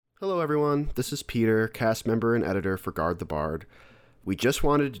Hello everyone, this is Peter, cast member and editor for Guard the Bard. We just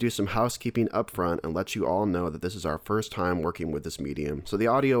wanted to do some housekeeping up front and let you all know that this is our first time working with this medium, so the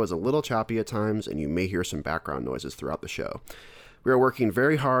audio is a little choppy at times and you may hear some background noises throughout the show. We are working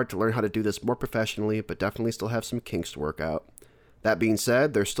very hard to learn how to do this more professionally, but definitely still have some kinks to work out. That being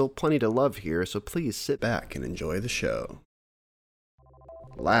said, there's still plenty to love here, so please sit back and enjoy the show.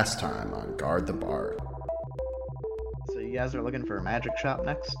 Last time on Guard the Bard. So you guys are looking for a magic shop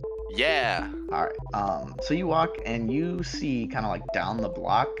next? Yeah. All right. So you walk and you see kind of like down the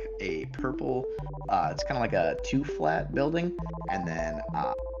block a purple. It's kind of like a two-flat building, and then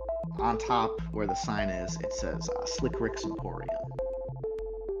on top where the sign is, it says Slick Rick's Emporium.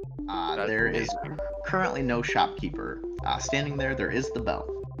 There is currently no shopkeeper standing there. There is the bell.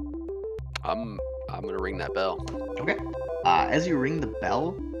 I'm gonna ring that bell. Okay. As you ring the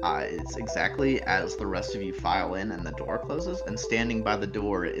bell, it's exactly as the rest of you file in and the door closes, and standing by the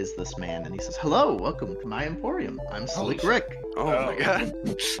door is this man, and he says, "Hello, welcome to my emporium. I'm Slick Rick." Oh my god.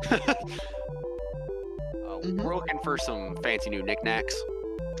 We're looking for some fancy new knickknacks.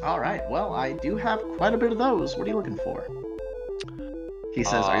 All right, well, I do have quite a bit of those. What are you looking for? He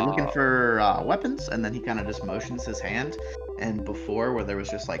says, "Are you looking for weapons?" And then he kind of just motions his hand, and before, where there was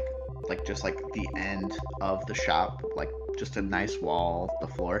just like the end of the shop, like just a nice wall, the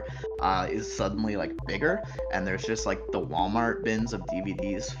floor is suddenly like bigger, and there's just like the Walmart bins of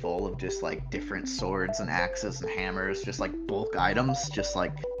DVDs full of just like different swords and axes and hammers, just like bulk items, just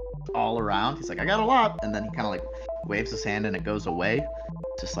like all around. He's like, "I got a lot," and then he kind of like waves his hand and it goes away.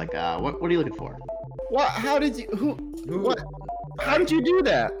 Just like, what are you looking for? What? How did you? What? How did you do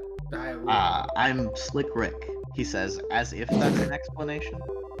that? I'm Slick Rick, he says, as if that's an explanation.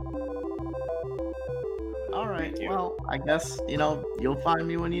 Alright, well, I guess, you'll find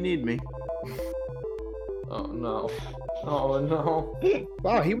me when you need me. Oh no. Oh no.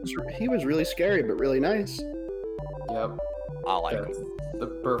 Wow, he was really scary, but really nice. Yep. I like That's the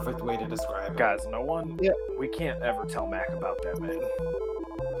perfect way to describe it. Guys, no one. Yeah. We can't ever tell Mac about that, man.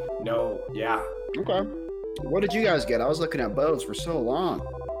 No, yeah. Okay. What did you guys get? I was looking at bows for so long.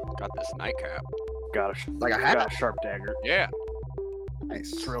 got this nightcap. Got Like a got hat. a sharp dagger. Yeah.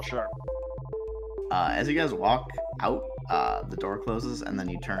 Nice. It's real sharp. As you guys walk out, the door closes, and then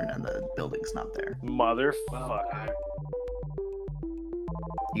you turn, and the building's not there. Motherfucker.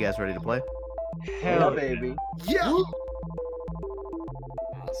 You guys ready to play? Hell baby. Yeah.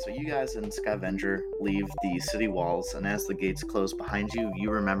 So you guys and Scavenger leave the city walls, and as the gates close behind you,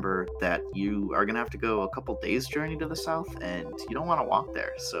 you remember that you are gonna have to go a couple days' journey to the south, and you don't want to walk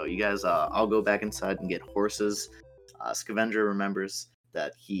there. So you guys all go back inside and get horses. Scavenger remembers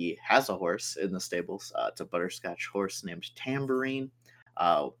that he has a horse in the stables. It's a butterscotch horse named Tambourine.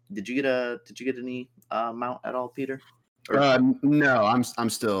 Did you get any mount at all, Peter? No, I'm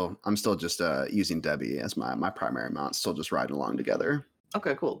still just using Debbie as my primary mount. Still just riding along together.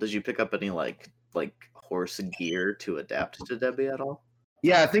 Okay, cool. Did you pick up any like horse gear to adapt to Debbie at all?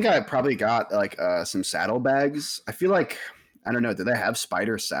 Yeah, I think I probably got like some saddlebags. I feel like, I don't know, do they have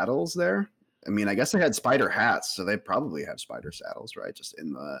spider saddles there? I mean, I guess they had spider hats, so they probably have spider saddles, right? Just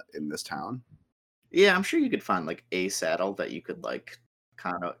in this town. Yeah, I'm sure you could find like a saddle that you could like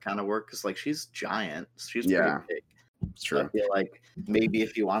kind of work, because like she's giant. She's Yeah. pretty big. It's So true. I feel like maybe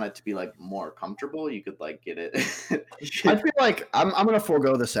if you want it to be like more comfortable, you could like get it. I feel like I'm gonna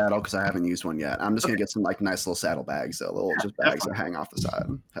forego the saddle because I haven't used one yet. I'm just gonna get some like nice little saddle bags, though, little just bags that hang off the side.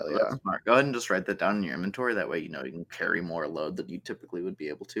 Hell Well, yeah. that's smart. Go ahead and just write that down in your inventory. That way, you can carry more load than you typically would be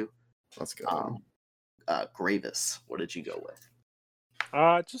able to. Let's go. Gravis, what did you go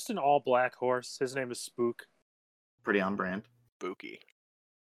with? Just an all black horse. His name is Spook. Pretty on brand. Spooky.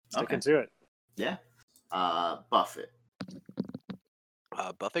 Sticking to it. Yeah. Buffett.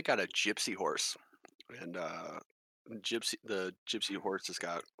 Buffett got a gypsy horse, and the gypsy horse has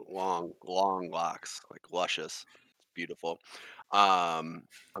got long locks, like luscious, beautiful. I'm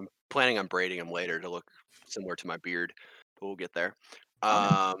planning on braiding him later to look similar to my beard, but we'll get there.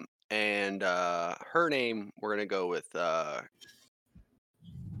 And her name we're gonna go with I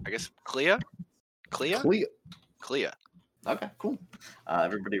guess Clea. Clea. Okay, cool.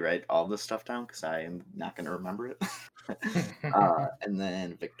 Everybody write all this stuff down because I am not going to remember it. And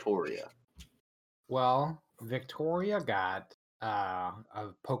then Victoria. Well, Victoria got a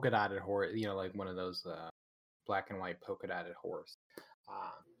polka dotted horse, like one of those black and white polka dotted horse.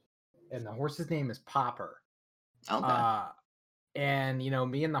 And the horse's name is Popper. Okay. And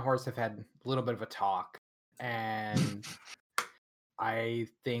me and the horse have had a little bit of a talk, and I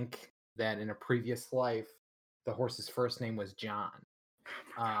think that in a previous life, the horse's first name was John.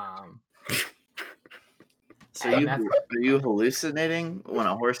 So And you that's are you hallucinating when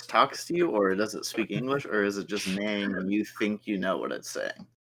a horse talks to you, or does it speak English, or is it just neighing and you think you know what it's saying?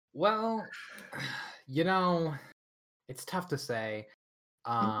 well, you know, it's tough to say.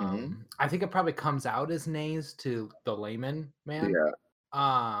 Mhm. I think it probably comes out as neighs to the layman man.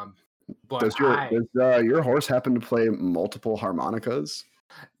 Yeah. But Does your horse happen to play multiple harmonicas?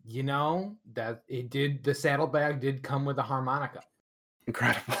 that it did. The saddlebag did come with a harmonica.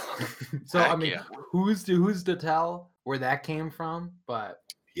 Incredible. So I Heck mean, yeah. who's to tell where that came from? But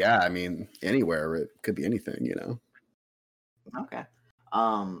Yeah, I mean, anywhere it could be anything, you know. Okay.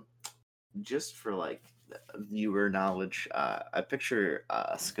 Um, just for like viewer knowledge, I picture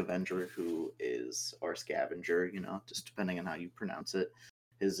a scavenger who is, or scavenger, just depending on how you pronounce it.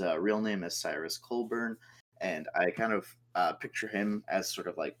 His real name is Cyrus Colburn, and I kind of picture him as sort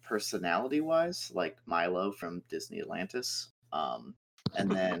of like personality wise, like Milo from Disney Atlantis. And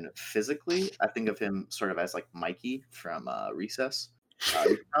then physically, I think of him sort of as like Mikey from Recess.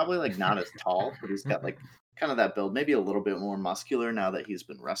 He's probably like not as tall, but he's got like kind of that build, maybe a little bit more muscular now that he's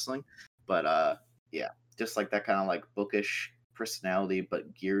been wrestling. But yeah, just like that kind of like bookish personality,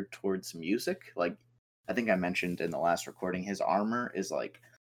 but geared towards music. Like I think I mentioned in the last recording, his armor is like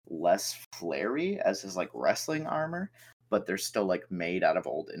less flary as his like wrestling armor, but they're still like made out of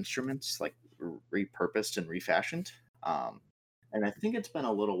old instruments, like repurposed and refashioned. And I think it's been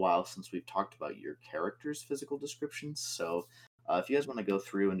a little while since we've talked about your character's physical descriptions. So if you guys want to go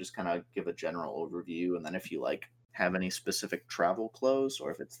through and just kind of give a general overview, and then if you like have any specific travel clothes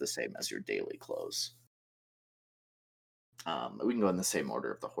or if it's the same as your daily clothes. We can go in the same order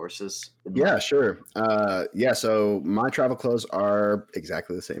of the horses. Yeah, sure. Yeah, so my travel clothes are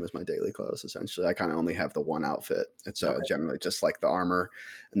exactly the same as my daily clothes, essentially. I kind of only have the one outfit. It's Okay. generally just like the armor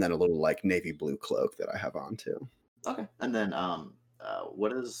and then a little like navy blue cloak that I have on too. Okay. And then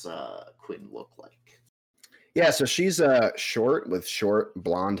what does Quinn look like? Yeah, so she's short with short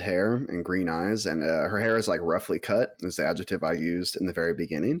blonde hair and green eyes, and her hair is like roughly cut, is the adjective I used in the very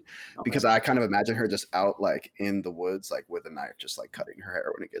beginning, because I kind of imagine her just out like in the woods, like with a knife, just like cutting her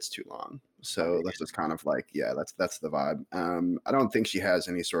hair when it gets too long. So that's just kind of like, yeah, that's the vibe. I don't think she has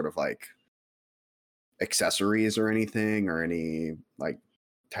any sort of like accessories or anything or any like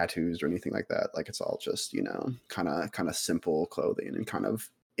tattoos or anything like that. Like it's all just, kind of simple clothing and kind of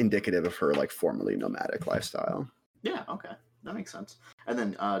indicative of her like formerly nomadic lifestyle. Yeah, okay. That makes sense. And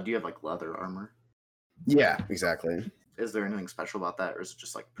then do you have like leather armor? Yeah, exactly. Is there anything special about that, or is it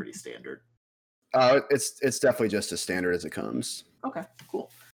just like pretty standard? It's definitely just as standard as it comes. Okay,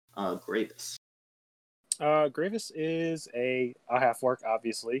 cool. Gravis. Gravis is a half orc,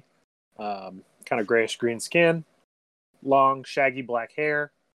 obviously. Kind of grayish green skin, long shaggy black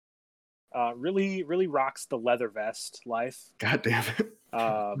hair. Really, really rocks the leather vest life. God damn it.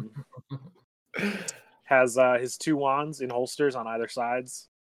 Has his two wands in holsters on either sides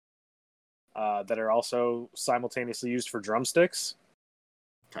that are also simultaneously used for drumsticks.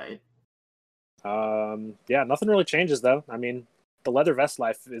 Tight. Yeah, nothing really changes though. I mean, the leather vest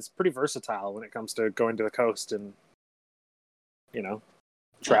life is pretty versatile when it comes to going to the coast and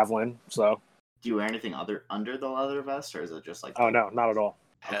traveling. So, do you wear anything under the leather vest, or is it just like? Oh no, not at all.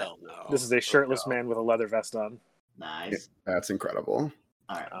 Hell no. This is a shirtless man with a leather vest on. Nice. That's incredible.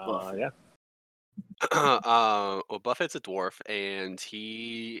 All right. Yeah. Well, Buffett's a dwarf, and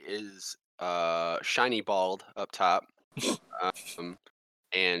he is shiny bald up top,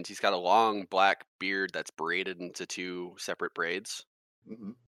 and he's got a long black beard that's braided into two separate braids.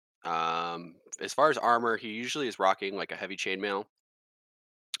 Mm-hmm. As far as armor, he usually is rocking like a heavy chainmail.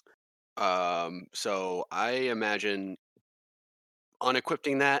 So I imagine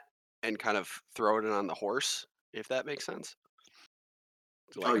unequipping that and kind of throwing it on the horse, if that makes sense.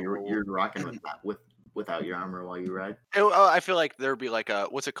 So, you're rocking with that without your armor while you ride? I feel like there'd be like a,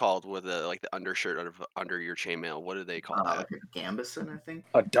 what's it called, with the like the undershirt under your chainmail. What do they call that? Like a gambeson, I think.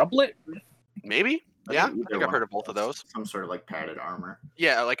 A doublet? Maybe. I think I've heard of both of those. Some sort of like padded armor.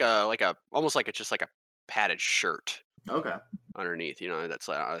 Yeah, like a almost like it's just like a padded shirt. Okay. Underneath, that's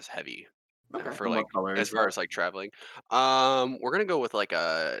not as heavy. Okay. For like as far as like traveling. We're gonna go with like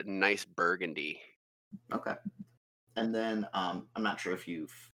a nice burgundy. Okay. And then I'm not sure if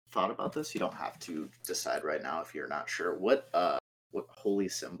you've thought about this. You don't have to decide right now if you're not sure. What holy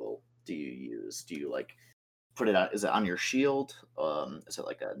symbol do you use? Do you like put it out? Is it on your shield? Is it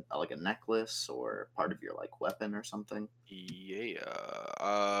like a necklace or part of your like weapon or something?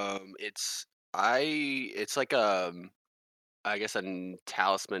 Yeah. It's like I guess a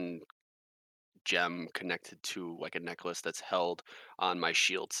talisman gem connected to like a necklace that's held on my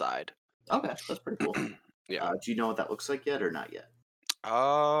shield side. Okay, that's pretty cool. Yeah. Do you know what that looks like yet or not yet?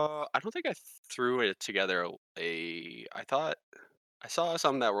 I don't think I threw it together. I thought I saw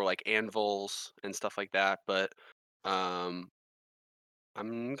some that were like anvils and stuff like that, but um,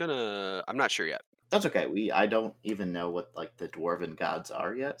 I'm not sure yet. That's okay. I don't even know what like the dwarven gods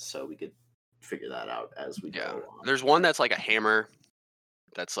are yet, so we could figure that out as we Yeah, go along. there's one that's like a hammer.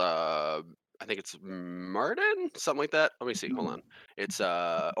 That's I think it's Moradin, something like that. Let me see. Hold on. It's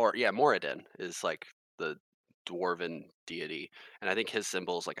or yeah, Moradin is like the dwarven deity, and I think his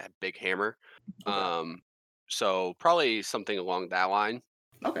symbol is like a big hammer. Okay. So probably something along that line.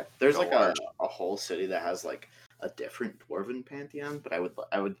 Okay. There's like Or a whole city that has like a different dwarven pantheon, but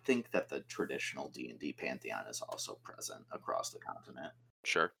I would think that the traditional D&D pantheon is also present across the continent.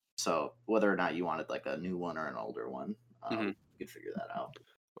 sure. So whether or not you wanted like a new one or an older one, Mhm. you could figure that out.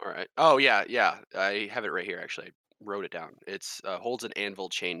 All right. Oh yeah, yeah. I have it right here. Actually, I wrote it down. It's holds an anvil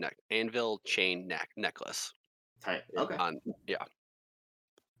chain necklace. Tight. Okay. On yeah.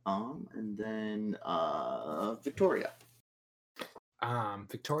 And then Victoria.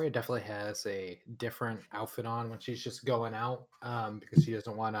 Victoria definitely has a different outfit on when she's just going out. Because she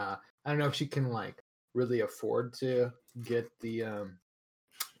doesn't want to. I don't know if she can like really afford to get the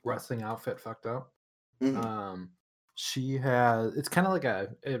wrestling outfit fucked up. Mhm. She has. It's kind of like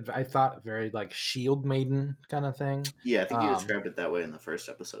I thought very like shield maiden kind of thing. Yeah, I think you Um, described it that way in the first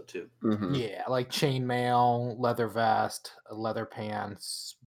episode too. Mm-hmm. Yeah, like chainmail, leather vest, leather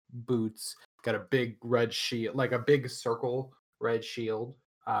pants, boots. Got a big red shield, like a big circle red shield.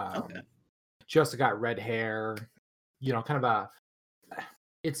 Okay. She also got red hair. Kind of a.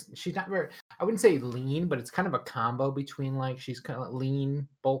 She's not very. I wouldn't say lean, but it's kind of a combo between like she's kind of lean,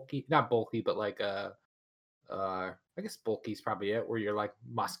 bulky, not bulky, but like I guess bulky is probably it, where you're like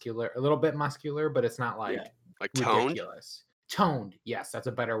muscular, a little bit muscular, but it's not like Yeah. Like toned. ridiculous. Toned, yes, that's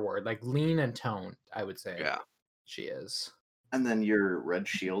a better word. Like lean and toned, I would say. Yeah. She is. And then your red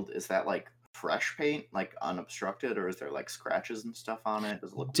shield, is that like fresh paint, like unobstructed, or is there like scratches and stuff on it?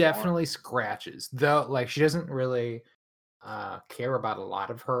 Does it look worn? Definitely scratches. Though like she doesn't really care about a lot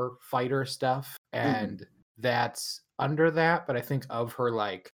of her fighter stuff, and that's under that, but I think of her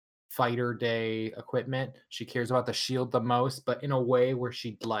like fighter day equipment, she cares about the shield the most, but in a way where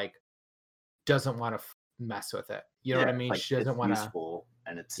she like doesn't want to mess with it. You know what I Yeah, mean? like She doesn't it's want to. useful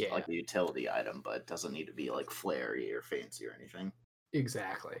and it's Yeah. like a utility item, but it doesn't need to be like flary or fancy or anything.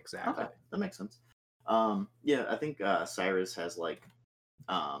 Exactly. Okay, that makes sense. Yeah, I think Cyrus has like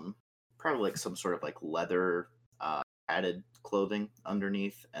probably like some sort of like leather added clothing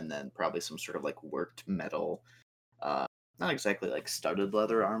underneath, and then probably some sort of like worked metal, not exactly like studded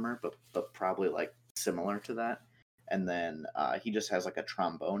leather armor, but probably like similar to that. And then he just has like a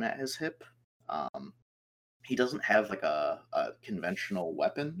trombone at his hip. He doesn't have like a conventional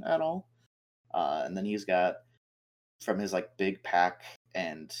weapon at all. And then he's got, from his like big pack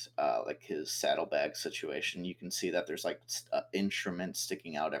and like his saddlebag situation, you can see that there's like instruments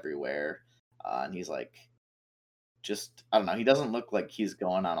sticking out everywhere. And he's like, just, I don't know, he doesn't look like he's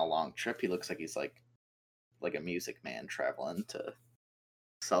going on a long trip. He looks like he's like a music man traveling to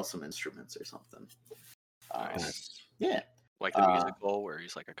sell some instruments or something. Nice. Yeah. Like the musical where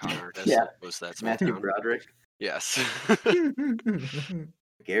he's like a con artist. Yeah. Was that small Matthew town? Broderick. Yes.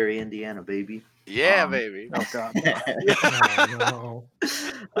 Gary, Indiana, baby. Yeah, baby. Oh god. Oh,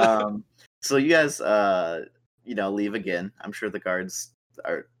 no. So you guys, leave again. I'm sure the guards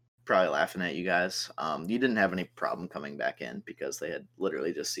are probably laughing at you guys. You didn't have any problem coming back in because they had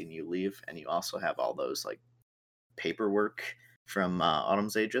literally just seen you leave, and you also have all those like paperwork from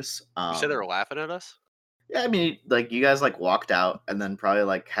Autumn's Aegis. You said they were laughing at us? Yeah, I mean, like you guys like walked out and then probably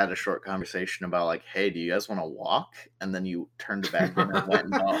like had a short conversation about like, hey, do you guys want to walk? And then you turned back in and went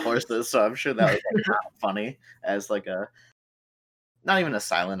and bought horses. So I'm sure that was like, kind of funny as like a, not even a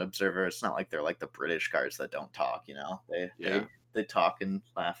silent observer. It's not like they're like the British guards that don't talk, they talk and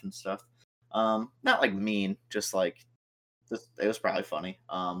laugh and stuff. Not like mean, just like it was probably funny.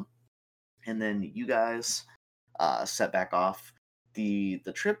 And then you guys set back off. The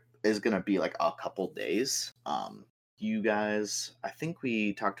trip is gonna be like a couple days. You guys, I think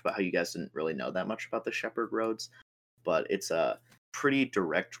we talked about how you guys didn't really know that much about the Shepherd Roads, but it's a pretty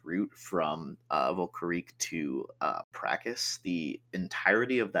direct route from Volcarik to Prakis. The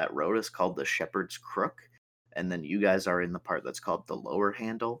entirety of that road is called the Shepherd's Crook, and then you guys are in the part that's called the Lower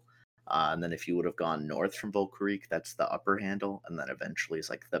Handle. And then if you would have gone north from Volcarik, that's the Upper Handle, and then eventually it's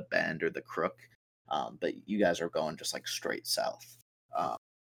like the Bend or the Crook. But you guys are going just like straight south.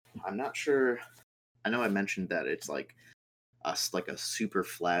 I'm not sure. I know I mentioned that it's like a super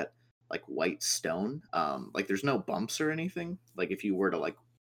flat, like white stone. Like there's no bumps or anything. Like if you were to like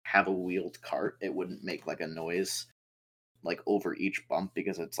have a wheeled cart, it wouldn't make like a noise like over each bump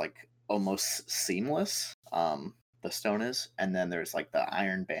because it's like almost seamless. The stone is, and then there's like the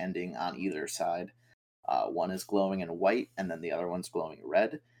iron banding on either side. One is glowing in white, and then the other one's glowing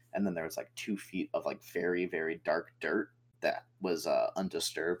red. And then there's like 2 feet of like very, very dark dirt that was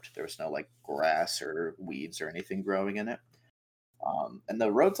undisturbed. There was no like grass or weeds or anything growing in it. And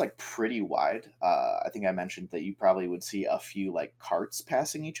the road's like pretty wide. I think I mentioned that you probably would see a few like carts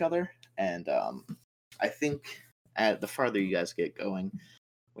passing each other. And I think the farther you guys get going,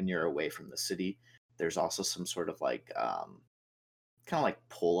 when you're away from the city, there's also some sort of like kind of like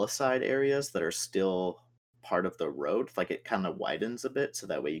pull aside areas that are still part of the road. Like it kind of widens a bit so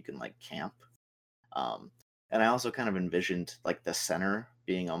that way you can like camp. And I also kind of envisioned like the center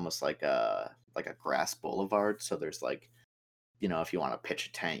being almost like a grass boulevard. So there's like, you know, if you want to pitch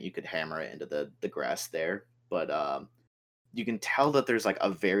a tent, you could hammer it into the grass there. But you can tell that there's like a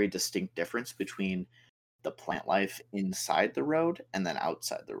very distinct difference between the plant life inside the road and then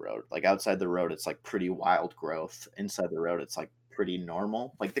outside the road. Like outside the road, it's like pretty wild growth. Inside the road, it's like pretty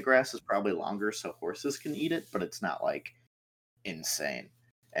normal. Like the grass is probably longer so horses can eat it, but it's not like insane.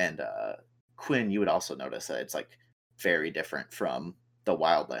 And Quinn, you would also notice that it's like very different from the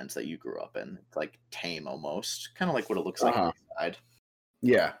wildlands that you grew up in. It's like tame almost, kind of like what it looks like inside.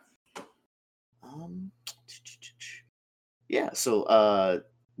 Yeah. Yeah. So,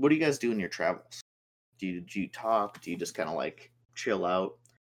 what do you guys do in your travels? Do you talk? Do you just kind of like chill out?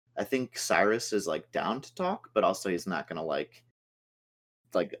 I think Cyrus is like down to talk, but also he's not gonna like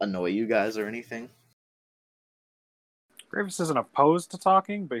annoy you guys or anything. Gravis isn't opposed to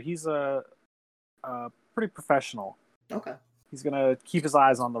talking, but he's a pretty professional. Okay. He's gonna keep his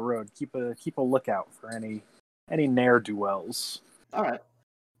eyes on the road, keep a lookout for any ne'er-do-wells. All right.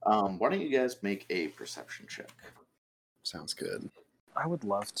 Why don't you guys make a perception check? Sounds good. I would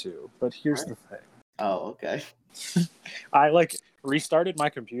love to, but here's the thing. Oh, okay. I like restarted my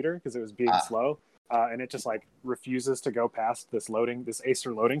computer because it was being slow, and it just like refuses to go past this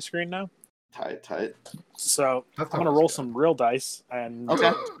Acer loading screen now. Tight. So I'm gonna roll some real dice and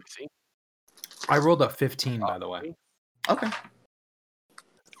Okay. I rolled a 15, by the way. Okay.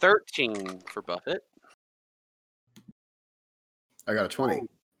 13 for Buffett. I got a 20.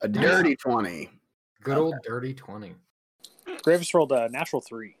 A dirty 20. Good old dirty 20. Gravis rolled a natural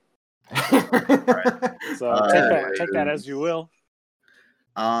 3. Right. So take that as you will.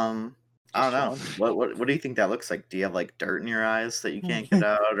 I don't know. What do you think that looks like? Do you have like dirt in your eyes that you can't get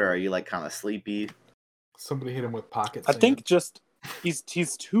out, or are you like kind of sleepy? Somebody hit him with pocket I sand. think just he's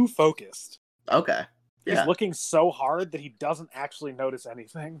too focused. Okay. Yeah. He's looking so hard that he doesn't actually notice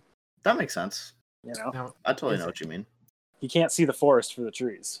anything. That makes sense. You know? Now, I totally know what you mean. He can't see the forest for the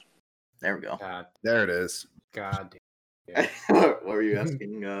trees. There we go. God, There it is. God. What were you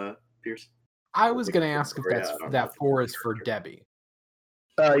asking, Pierce? I was going to ask if Yeah, that's I don't that know. 4 is for Debbie.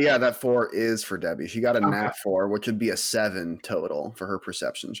 Yeah, that 4 is for Debbie. She got a Okay. nat 4, which would be a 7 total for her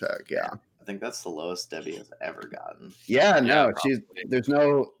perception check. Yeah. I think that's the lowest Debbie has ever gotten. Yeah, no, probably. there's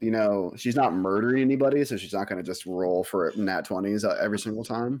no, she's not murdering anybody, so she's not going to just roll for nat 20s every single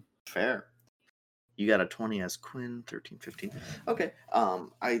time. Fair. You got a 20 as Quinn, 13, 15. Okay.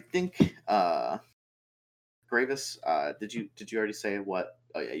 I think Gravis, did you already say what?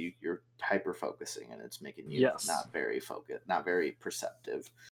 Oh yeah, you're hyper focusing and it's making you not very focused, not very perceptive.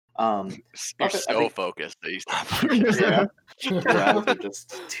 You're Buffett, I so think- focused that he's not focused. Yeah. Your eyes are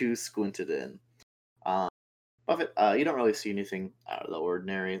just too squinted in. Buffett, you don't really see anything out of the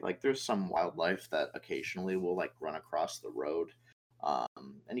ordinary. Like there's some wildlife that occasionally will like run across the road.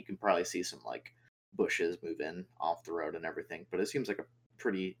 And you can probably see some like bushes move in off the road and everything, but it seems like a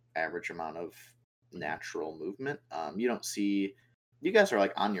pretty average amount of natural movement. You don't see, you guys are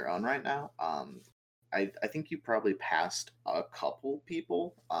like on your own right now. I think you probably passed a couple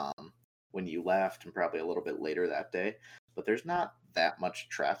people when you left and probably a little bit later that day, but there's not that much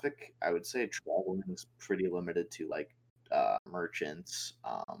traffic. I would say traveling is pretty limited to like merchants,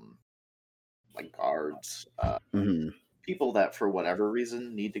 like guards, Mm-hmm. people that for whatever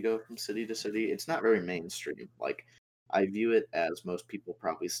reason need to go from city to city. It's not very mainstream. Like I view it as most people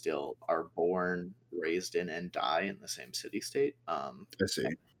probably still are born, raised in, and die in the same city state. I see.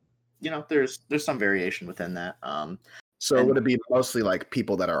 There's some variation within that. So and- would it be mostly like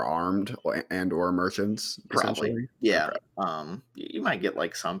people that are armed or merchants? Probably, essentially? yeah. Okay. You might get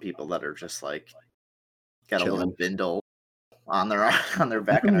like some people that are just like got a little Chilling. bindle on their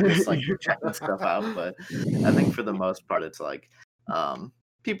back and are just like checking stuff out. But I think for the most part, it's like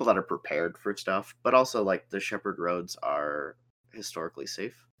people that are prepared for stuff. But also like the shepherd roads are historically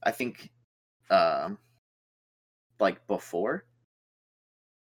safe. I think like before,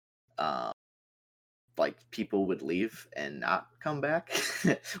 like people would leave and not come back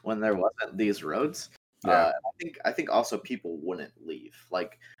when there wasn't these roads. Yeah. I think also people wouldn't leave.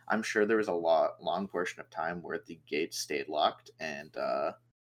 Like I'm sure there was a long portion of time where the gates stayed locked and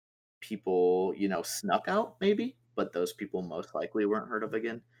people, snuck out maybe, but those people most likely weren't heard of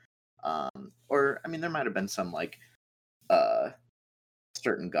again. Or I mean, there might have been some like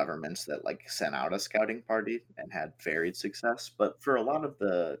certain governments that like sent out a scouting party and had varied success, but for a lot of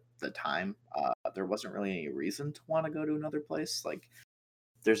the time, there wasn't really any reason to want to go to another place. Like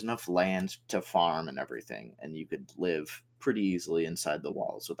there's enough land to farm and everything, and you could live pretty easily inside the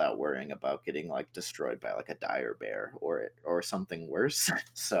walls without worrying about getting like destroyed by like a dire bear or something worse.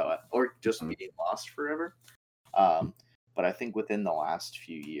 So or just being lost forever. But I think within the last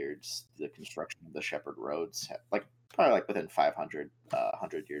few years, the construction of the Shepherd roads, like probably like within 500,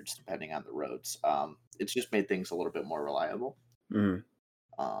 100 years, depending on the roads, it's just made things a little bit more reliable. Mhm.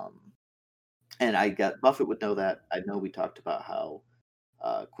 And Buffett would know that. I know we talked about how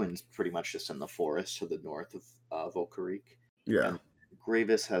Quinn's pretty much just in the forest to the north of Volcareek. Yeah. And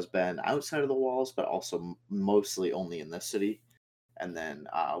Gravis has been outside of the walls, but also mostly only in this city. And then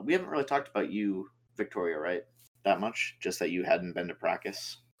we haven't really talked about you, Victoria, right? That much, just that you hadn't been to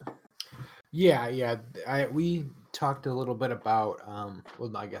Practice. Yeah. We talked a little bit about.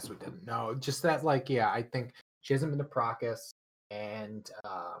 Well, I guess we didn't. No, just that. Like, yeah, I think she hasn't been to Practice, and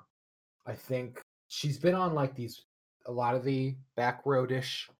I think she's been on like a lot of the back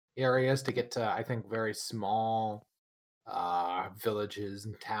roadish areas to get to. I think very small villages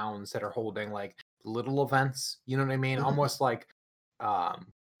and towns that are holding like little events. You know what I mean? Mhm. Almost like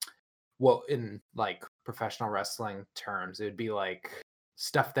well, in like professional wrestling terms, it would be like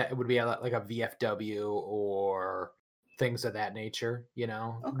stuff that would be like a VFW or things of that nature,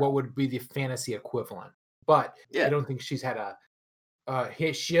 Okay. what would be the fantasy equivalent. But Yeah. I don't think she's had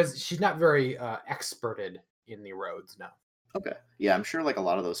she's not very experted in the roads now. Okay. Yeah, I'm sure like a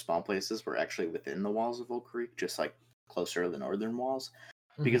lot of those spawn places were actually within the walls of Oak Creek, just like closer to the northern walls.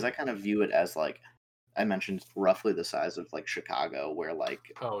 Because I kind of view it as like I mentioned roughly the size of like Chicago, where like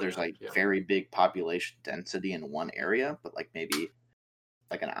there's like very big population density in one area, but like maybe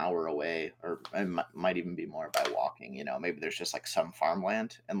like an hour away, or it might even be more by walking, maybe there's just like some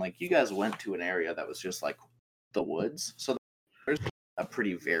farmland. And like you guys went to an area that was just like the woods. So there's a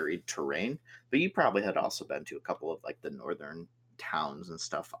pretty varied terrain, but you probably had also been to a couple of like the northern towns and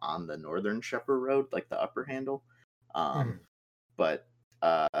stuff on the northern Shepherd Road, like the upper handle. But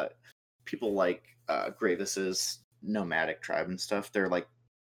people like Gravis's nomadic tribe and stuff, they're like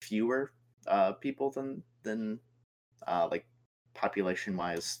fewer people than like population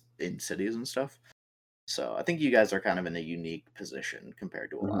wise in cities and stuff. So I think you guys are kind of in a unique position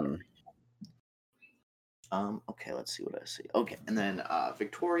compared to a lot of people. Okay, let's see what I see. Okay, and then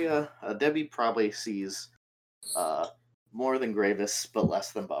Victoria, Debbie probably sees more than Gravis, but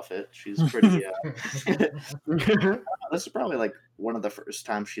less than Buffett. She's pretty. This is probably like one of the first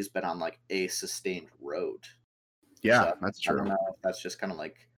times she's been on like a sustained road. Yeah, So that's I true. don't know if that's just kind of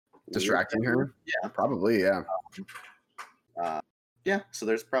like Distracting her? Yeah, Probably, yeah. Yeah, so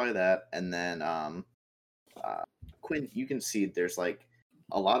there's probably that, and then Quinn, you can see there's like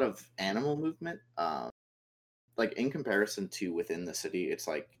a lot of animal movement. Like in comparison to within the city,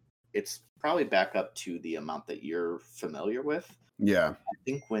 it's probably back up to the amount that you're familiar with. Yeah. I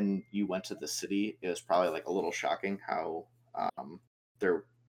think when you went to the city, it was probably like a little shocking how there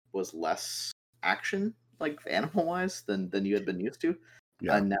was less action, like animal wise, than you had been used to.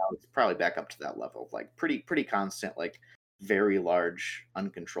 Yeah. And now it's probably back up to that level, like pretty constant, like very large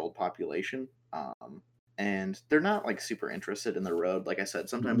uncontrolled population. And they're not like super interested in the road. Like I said,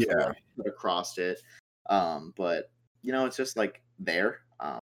 sometimes they'll like, put across it. But it's just like there.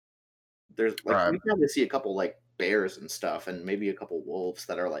 There's like we probably see a couple like bears and stuff, and maybe a couple wolves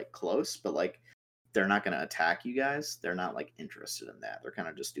that are like close, but like they're not going to attack you guys. They're not like interested in that. They're kind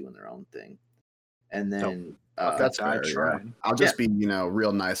of just doing their own thing. And then that's fair. Yeah. I'll just be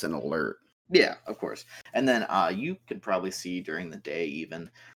real nice and alert. Yeah, of course. And then you can probably see during the day even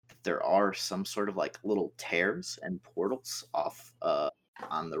that there are some sort of like little tears and portals off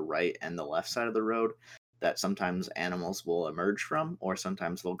on the right and the left side of the road that sometimes animals will emerge from, or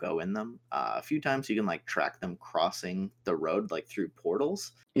sometimes they'll go in them. A few times you can like track them crossing the road like through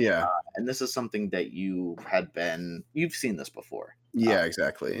portals. Yeah. And this is something that you've seen this before. Yeah,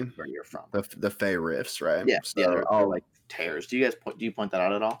 exactly. Where you're from. The Fey Rifts, right? Yeah. So, they're like tears. Do you point that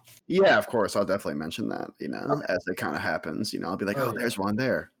out at all? Yeah, of course. I'll definitely mention that, as it kind of happens, I'll be like, there's one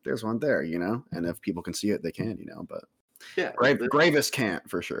there. There's one there, and if people can see it, they can, but yeah, Gravis can't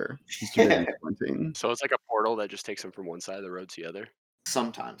for sure. She's too busy pointing. So it's like a portal that just takes them from one side of the road to the other.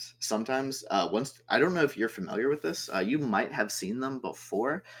 Sometimes. Once I don't know if you're familiar with this. You might have seen them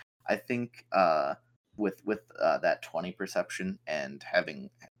before. I think with that 20 perception and having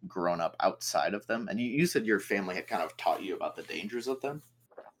grown up outside of them, and you said your family had kind of taught you about the dangers of them.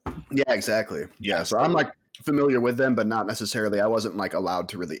 Yeah, exactly. Yeah, so I'm like familiar with them, but not necessarily. I wasn't like allowed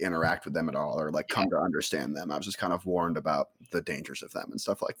to really interact with them at all, or like come to understand them. I was just kind of warned about the dangers of them and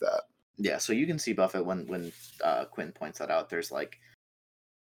stuff like that. Yeah, so you can see Buffett when Quinn points that out. There's like,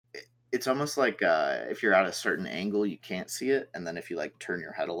 it's almost like if you're at a certain angle, you can't see it, and then if you like turn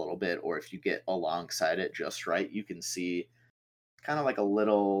your head a little bit, or if you get alongside it just right, you can see kind of like a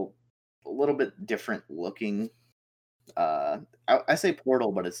little bit different looking. I say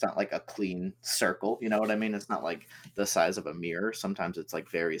portal, but it's not like a clean circle. You know what I mean? It's not like the size of a mirror. Sometimes it's like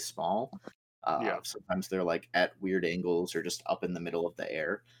very small. Sometimes they're like at weird angles or just up in the middle of the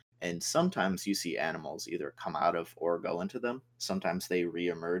air. And sometimes you see animals either come out of or go into them. Sometimes they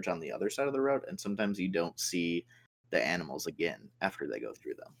reemerge on the other side of the road, and sometimes you don't see the animals again after they go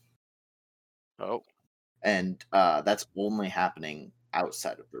through them. Oh. And that's only happening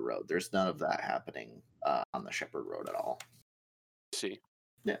outside of the road. There's none of that happening on the Shepherd Road at all. See.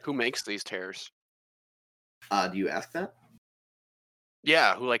 Yeah. Who makes these tears? Do you ask that?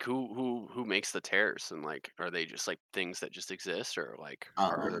 Yeah, who makes the tears, and like are they just like things that just exist, or like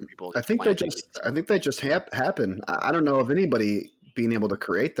are there people? I think they just happen. I don't know of anybody being able to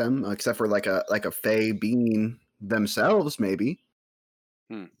create them except for like a fey being themselves, maybe.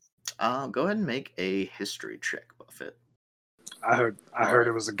 Go ahead and make a history check, Buffett. I heard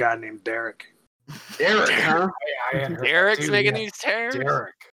it was a guy named Derek. Derek, huh? Derek's making these tears.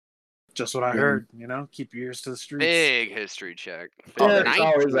 Derek. Just what I heard. Keep your ears to the streets. Big history check. Derek's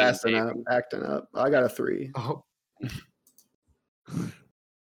always acting up. I got a 3. Oh.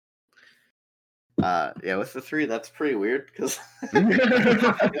 Yeah, with the 3, that's pretty weird because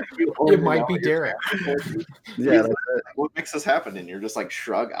it might be Derek. Yeah, what makes this happen? And you're just like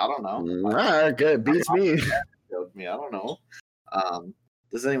shrug. I don't know. All right, good. Beats me. I don't know.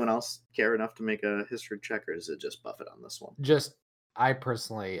 Does anyone else care enough to make a history check, or is it just Buffett on this one? I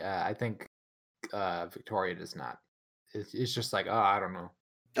personally, I think Victoria does not. It's just like, I don't know.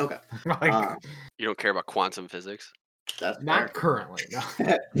 Okay. You don't care about quantum physics? That's not currently. No.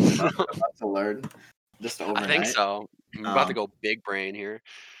 About to learn just overnight. I think so. I'm about to go big brain here.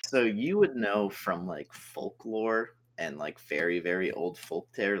 So you would know from like folklore and like very, very old folk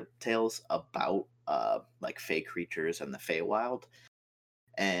tales about like fey creatures and the Feywild.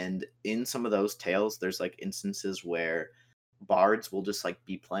 And in some of those tales, there's like instances where bards will just like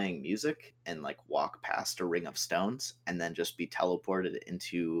be playing music and like walk past a ring of stones and then just be teleported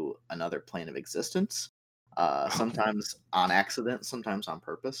into another plane of existence. Sometimes on accident, sometimes on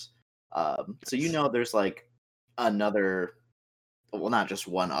purpose. So there's like another, well, not just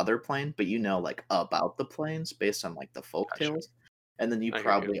one other plane, but like about the planes based on like the folk tales. And then you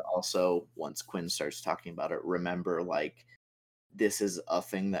probably also, once Quinn starts talking about it, remember like this is a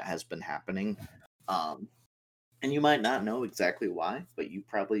thing that has been happening. And you might not know exactly why, but you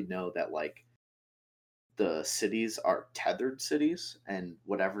probably know that like the cities are tethered cities, and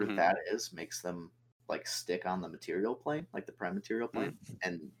whatever that is makes them like stick on the material plane, like the prime material plane.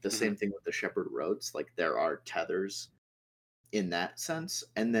 And the same thing with the Shepherd Roads, like there are tethers in that sense.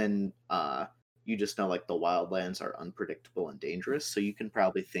 And then you just know like the wildlands are unpredictable and dangerous, so you can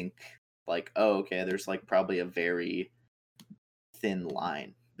probably think like, oh, okay, there's like probably a very thin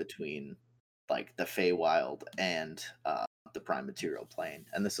line between like the Feywild and the prime material plane.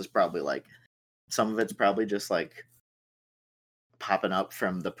 And this is probably like, some of it's probably just like popping up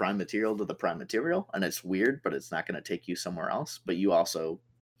from the prime material to the prime material, and it's weird, but it's not going to take you somewhere else. But you also,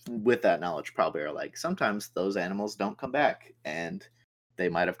 with that knowledge, probably are like, sometimes those animals don't come back and they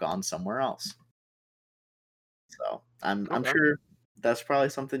might have gone somewhere else. So I'm sure that's probably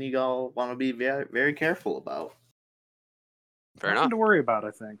something you all want to be very, very careful about. Fair Nothing enough. to worry about,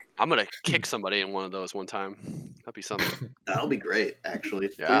 I think. I'm gonna kick somebody in one of those one time. That'd be something. That'll be great, actually.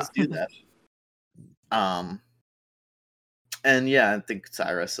 Yeah. Please do that. And yeah, I think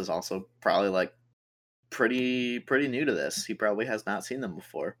Cyrus is also probably like pretty new to this. He probably has not seen them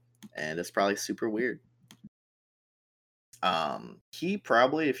before, and it's probably super weird. He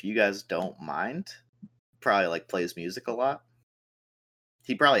probably, if you guys don't mind, probably like plays music a lot.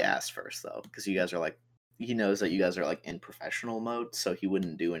 He probably asked first though, because you guys are like, he knows that you guys are like in professional mode, so he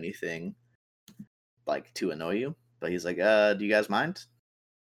wouldn't do anything like to annoy you. But he's like, do you guys mind?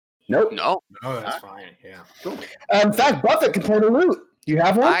 Nope. No. Oh, that's fine. Yeah. Cool. In fact, Buffett can play the lute. Do you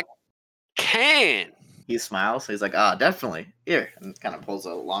have one? I can. He smiles. So he's like, definitely. Here. And kind of pulls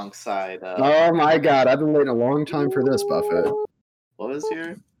alongside. Oh my God. I've been waiting a long time for this, Buffett. What was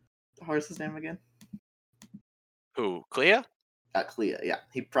your horse's name again? Who? Clea? Clea, yeah.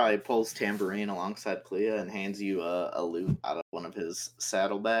 He probably pulls tambourine alongside Clea and hands you a lute out of one of his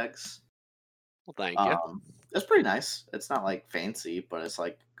saddlebags. Well, thank you. It's pretty nice. It's not like fancy, but it's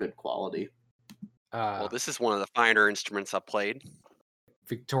like good quality. Well, this is one of the finer instruments I've played.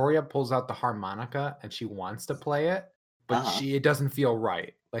 Victoria pulls out the harmonica and she wants to play it, but it doesn't feel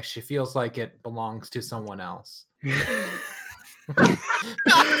right. Like she feels like it belongs to someone else.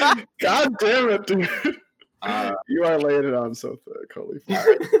 God damn it, dude. You are laying it on so thick. Holy fuck.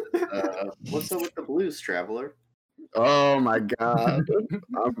 What's up with the blues, Traveler? Oh my god.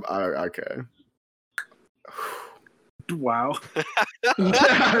 Okay. Wow.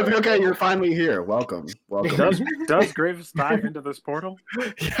 Okay, you're finally here. Welcome. Does Graves dive into this portal?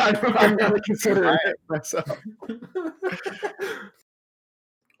 Yeah, I'm gonna consider it myself.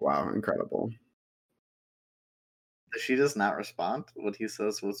 Wow, incredible. Does she just not respond when he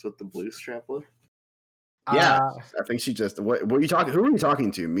says what's with the blues, Traveler? Yeah, I think she just. What are you talking? Who are you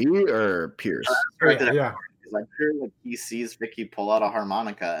talking to? Me or Pierce? Yeah. Like, he sees Vicky pull out a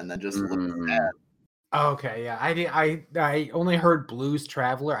harmonica and then just looks at. Okay, yeah. I only heard Blues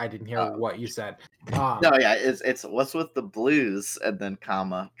Traveler. I didn't hear what you said. No, yeah, it's what's with the blues and then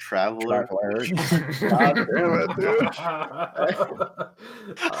comma Traveler. God damn it, dude.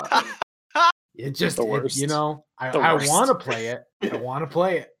 It just, The worst. you know, I want to play it. I want to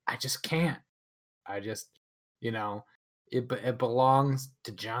play it. I just can't. I just, you know, it belongs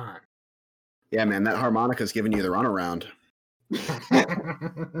to John. Yeah, man, that harmonica's giving you the runaround.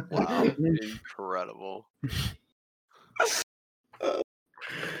 Wow, incredible.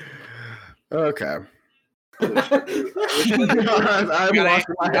 Okay. You got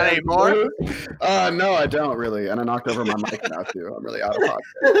any more? No, I don't really, and I knocked over my mic now too. I'm really out of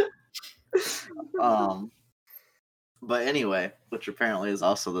pocket. But anyway, which apparently is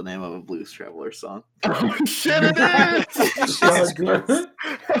also the name of a Blues Traveler song. Oh shit! It is. Oh,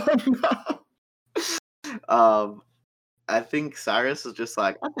 no. I think Cyrus is just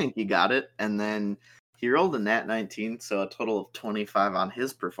like, I think you got it, and then he rolled a nat 19, so a total of 25 on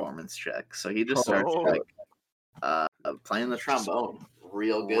his performance check. So he just starts playing the trombone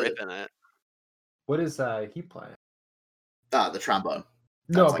real good. Ripping it. What is he playing? The trombone.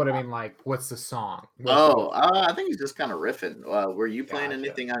 No, Sounds but like I mean, like, what's the song? I think he's just kind of riffing. Were you playing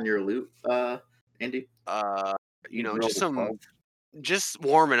anything on your lute, Andy? You know, just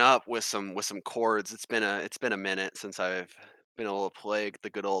warming up with some chords. It's been a minute since I've been able to play the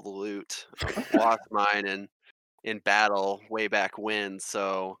good old lute. Lost mine in battle way back when.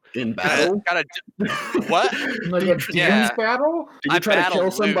 So in battle, gotta what? Like a dance battle? Did you try to kill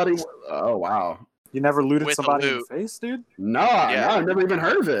somebody? Lute. Oh wow! You never looted With somebody in the face, dude? No, I've never even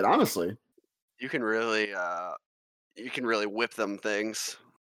heard of it. Honestly, you can really whip them things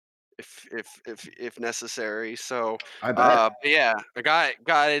if necessary. So I bet. but yeah, I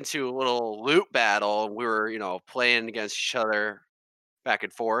got into a little lute battle, and we were, you know, playing against each other back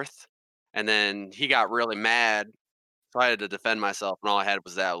and forth, and then he got really mad, so I had to defend myself, and all I had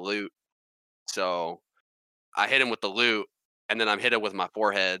was that lute. So I hit him with the lute, and then I'm hit him with my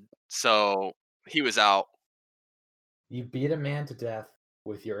forehead, so he was out. You beat a man to death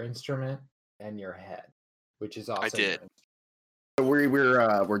with your instrument and your head, which is awesome. I did.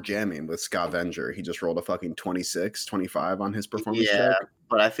 We're jamming with Scavenger. He just rolled a fucking 26, 25 on his performance check.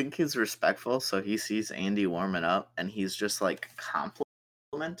 But I think he's respectful, so he sees Andy warming up, and he's just like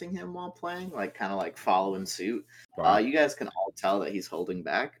complimenting him while playing, like kind of like following suit. Wow. You guys can all tell that he's holding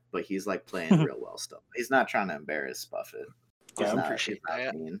back, but he's like playing real well still. He's not trying to embarrass Buffett. Yeah, I appreciate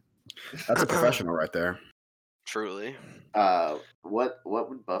that. That's a professional right there. Truly. What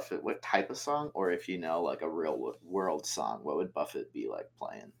would Buffett? What type of song, or if you know like a real world song, what would Buffett be like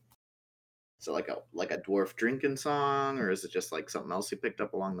playing? So like a dwarf drinking song, or is it just like something else he picked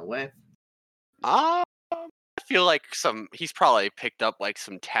up along the way? I feel like he's probably picked up like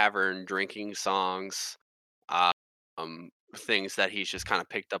some tavern drinking songs, things that he's just kind of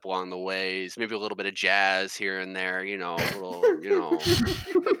picked up along the ways. Maybe a little bit of jazz here and there, you know, a little, you know.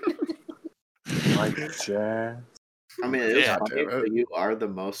 Like jazz. I mean, it is funny, but you are the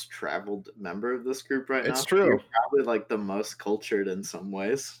most traveled member of this group right now. It's true. You're probably like the most cultured in some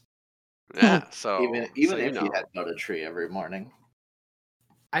ways. Yeah. So even if you had to go to tree every morning.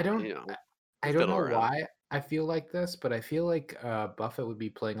 I don't know around. why I feel like this, but I feel like Buffett would be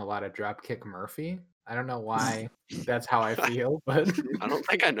playing a lot of Dropkick Murphy. I don't know why that's how I feel, but I don't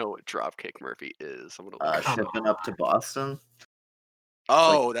think I know what Dropkick Murphy is. I'm gonna Shipping up to Boston.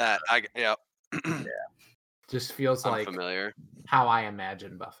 Oh, yeah. just feels I'm like familiar. how I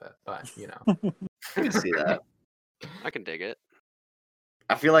imagine Buffett, but you know. I can see that. I can dig it.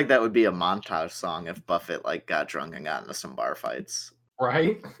 I feel like that would be a montage song if Buffett like got drunk and got into some bar fights.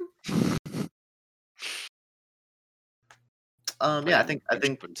 Right? Yeah, I think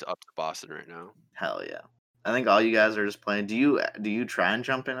Jumping up to Boston right now. hell yeah. I think all you guys are just playing. Do you try and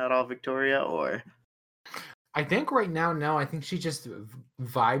jump in at all, Victoria, or I think right now, no. I think she just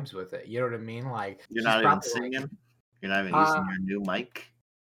vibes with it. You know what I mean? Like you're she's not even probably singing? You're not even using your new mic?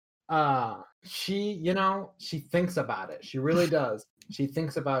 She, she thinks about it. She really does. She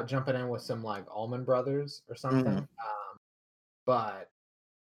thinks about jumping in with some like Allman Brothers or something. But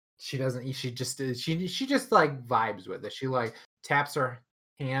she doesn't. She just like vibes with it. She like taps her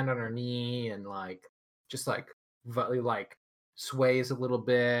hand on her knee and like just like sways a little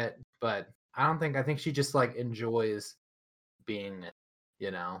bit. But I think she just like enjoys being it.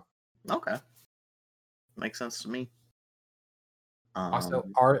 Okay, makes sense to me. Also,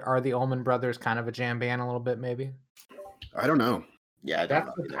 are the Allman Brothers kind of a jam band a little bit, maybe? I don't know. Yeah, I don't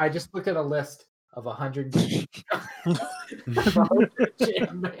know either. I just looked at a list of 100 jam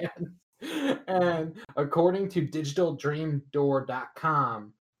bands, and according to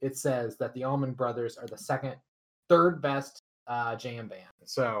digitaldreamdoor.com, it says that the Allman Brothers are the third best jam band.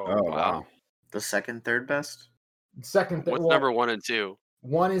 So, Oh wow. The third best? What's number 1 and 2?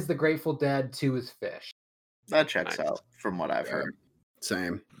 1 is the Grateful Dead, 2 is Fish. That checks Nice. out from what I've heard.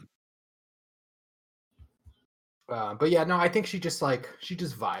 Same. But yeah, no, I think she just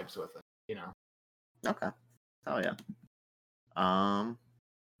vibes with it, Okay. Oh yeah.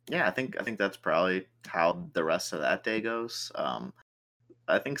 Yeah, I think that's probably how the rest of that day goes.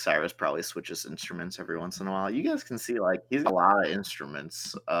 I think Cyrus probably switches instruments every once in a while. You guys can see like he's got a lot of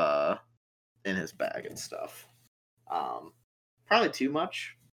instruments in his bag and stuff. Probably too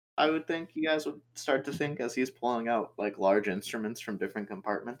much, I would think you guys would start to think as he's pulling out like large instruments from different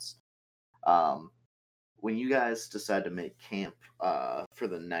compartments. When you guys decide to make camp for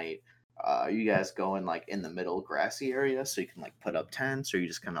the night, are you guys going like in the middle grassy area so you can like put up tents, or are you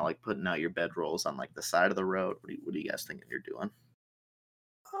just kind of like putting out your bedrolls on like the side of the road? What are you guys thinking you're doing?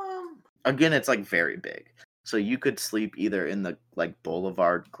 Again, it's like very big, so you could sleep either in the like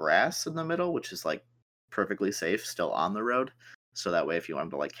boulevard grass in the middle, which is like perfectly safe, still on the road. So that way, if you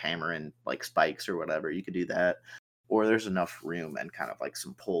wanted to like hammer in like spikes or whatever, you could do that. Or there's enough room and kind of like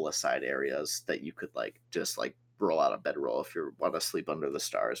some pull aside areas that you could like just like roll out a bedroll if you want to sleep under the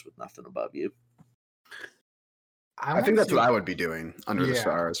stars with nothing above you. I think that's what I would be doing under the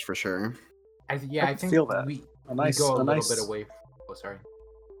stars for sure. I think feel that. we go a little bit away. Oh, sorry.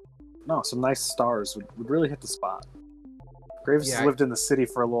 No, some nice stars would really hit the spot. Graves has lived in the city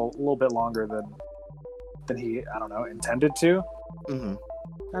for a little bit longer than he, I don't know, intended to. Mm-hmm.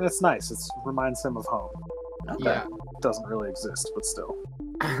 And it's nice. It reminds him of home. Okay. Yeah. It doesn't really exist, but still.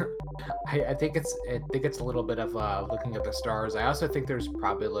 I think it's a little bit of looking at the stars. I also think there's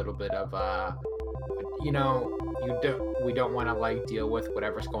probably a little bit of we don't want to like deal with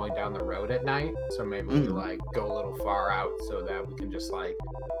whatever's going down the road at night, so maybe we like go a little far out so that we can just like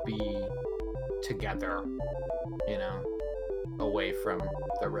be together, away from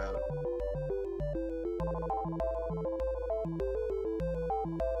the road.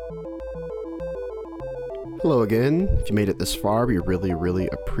 Hello again. If you made it this far, we really, really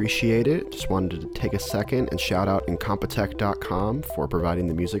appreciate it. Just wanted to take a second and shout out Incompetech.com for providing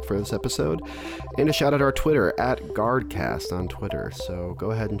the music for this episode, and to shout out our Twitter @GuardCast on Twitter. So go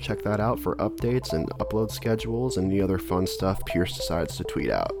ahead and check that out for updates and upload schedules and any other fun stuff Pierce decides to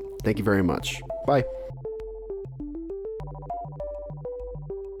tweet out. Thank you very much. Bye.